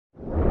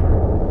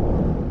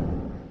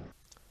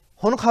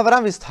ਹੁਣ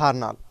ਖਬਰਾਂ ਵਿਸਥਾਰ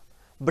ਨਾਲ।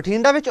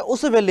 ਬਠਿੰਡਾ ਵਿੱਚ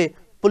ਉਸ ਵੇਲੇ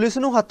ਪੁਲਿਸ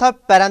ਨੂੰ ਹੱਥਾਂ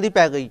ਪੈਰਾਂ ਦੀ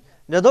ਪੈ ਗਈ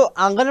ਜਦੋਂ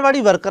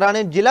ਆਂਗਨਵਾੜੀ ਵਰਕਰਾਂ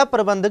ਨੇ ਜ਼ਿਲ੍ਹਾ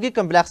ਪ੍ਰਬੰਧਕੀ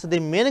ਕੰਪਲੈਕਸ ਦੇ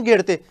ਮੇਨ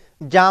ਗੇਟ ਤੇ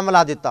ਜਾਮ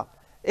ਲਾ ਦਿੱਤਾ।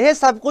 ਇਹ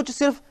ਸਭ ਕੁਝ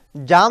ਸਿਰਫ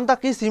ਜਾਮ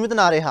ਤੱਕ ਹੀ ਸੀਮਿਤ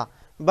ਨਾ ਰਿਹਾ,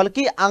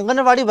 ਬਲਕਿ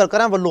ਆਂਗਨਵਾੜੀ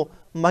ਵਰਕਰਾਂ ਵੱਲੋਂ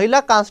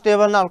ਮਹਿਲਾ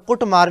ਕਾਂਸਟੇਬਲ ਨਾਲ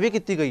ਕੁੱਟਮਾਰ ਵੀ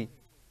ਕੀਤੀ ਗਈ।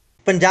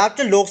 ਪੰਜਾਬ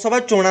 'ਚ ਲੋਕ ਸਭਾ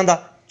ਚੋਣਾਂ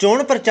ਦਾ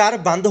ਚੋਣ ਪ੍ਰਚਾਰ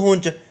ਬੰਦ ਹੋਣ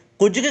 'ਚ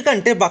ਕੁਝ ਕੁ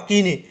ਘੰਟੇ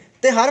ਬਾਕੀ ਨੇ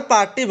ਤੇ ਹਰ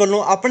ਪਾਰਟੀ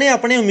ਵੱਲੋਂ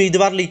ਆਪਣੇ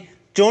ਉਮੀਦਵਾਰ ਲਈ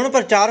ਚੋਣ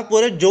ਪ੍ਰਚਾਰ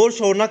ਪੂਰੇ ਜ਼ੋਰ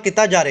ਸ਼ੋਰ ਨਾਲ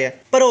ਕੀਤਾ ਜਾ ਰਿਹਾ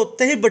ਹੈ। ਪਰ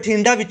ਉੱਥੇ ਹੀ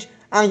ਬਠਿੰਡਾ ਵਿੱਚ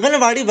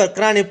ਆਂਗਨਵਾੜੀ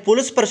ਵਰਕਰਾਂ ਨੇ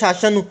ਪੁਲਿਸ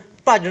ਪ੍ਰਸ਼ਾਸਨ ਨੂੰ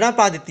ਭਾਜੜਾਂ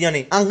ਪਾ ਦਿੱਤੀਆਂ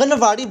ਨੇ।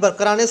 ਆਂਗਨਵਾੜੀ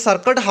ਵਰਕਰਾਂ ਨੇ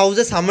ਸਰਕਟ ਹਾਊਸ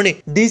ਦੇ ਸਾਹਮਣੇ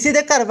ਡੀਸੀ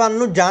ਦੇ ਘਰ ਵੱਲ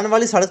ਨੂੰ ਜਾਣ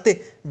ਵਾਲੀ ਸੜਕ ਤੇ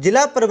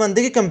ਜ਼ਿਲ੍ਹਾ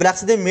ਪ੍ਰਬੰਧਕੀ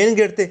ਕੰਪਲੈਕਸ ਦੇ ਮੇਨ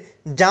ਗੇਟ ਤੇ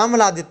ਜਾਮ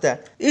ਲਾ ਦਿੱਤਾ।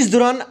 ਇਸ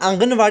ਦੌਰਾਨ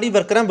ਆਂਗਨਵਾੜੀ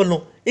ਵਰਕਰਾਂ ਵੱਲੋਂ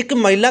ਇੱਕ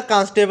ਮਹਿਲਾ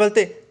ਕਾਂਸਟੇਬਲ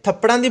ਤੇ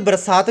ਥੱਪੜਾਂ ਦੀ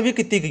ਬਰਸਾਤ ਵੀ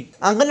ਕੀਤੀ ਗਈ।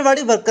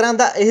 ਆਂਗਨਵਾੜੀ ਵਰਕਰਾਂ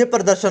ਦਾ ਇਹ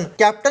ਪ੍ਰਦਰਸ਼ਨ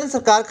ਕੈਪਟਨ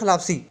ਸਰਕਾਰ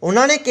ਖਿਲਾਫ ਸੀ।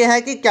 ਉਹਨਾਂ ਨੇ ਕਿਹਾ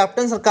ਕਿ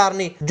ਕੈਪਟਨ ਸਰਕਾਰ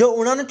ਨੇ ਜੋ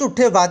ਉਹਨਾਂ ਨੂੰ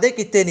ਝੂਠੇ ਵਾਅਦੇ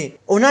ਕੀਤੇ ਨੇ,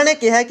 ਉਹਨਾਂ ਨੇ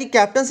ਕਿਹਾ ਕਿ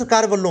ਕੈਪਟਨ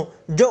ਸਰਕਾਰ ਵੱਲੋਂ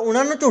ਜੋ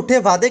ਉਹਨਾਂ ਨੂੰ ਝੂਠੇ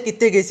ਵਾਅਦੇ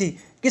ਕੀਤੇ ਗਏ ਸੀ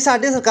ਕਿ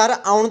ਸਾਡੀ ਸਰਕਾਰ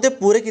ਆਉਣ ਤੇ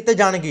ਪੂਰੇ ਕੀਤੇ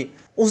ਜਾਣਗੇ,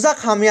 ਉਸ ਦਾ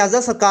ਖਾਮਿਆਜ਼ਾ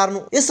ਸਰਕਾਰ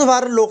ਨੂੰ ਇਸ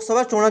ਵਾਰ ਲੋਕ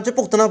ਸਭਾ ਚੋਣਾਂ 'ਚ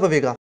ਭੁਗਤਣਾ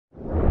ਪਵੇਗਾ।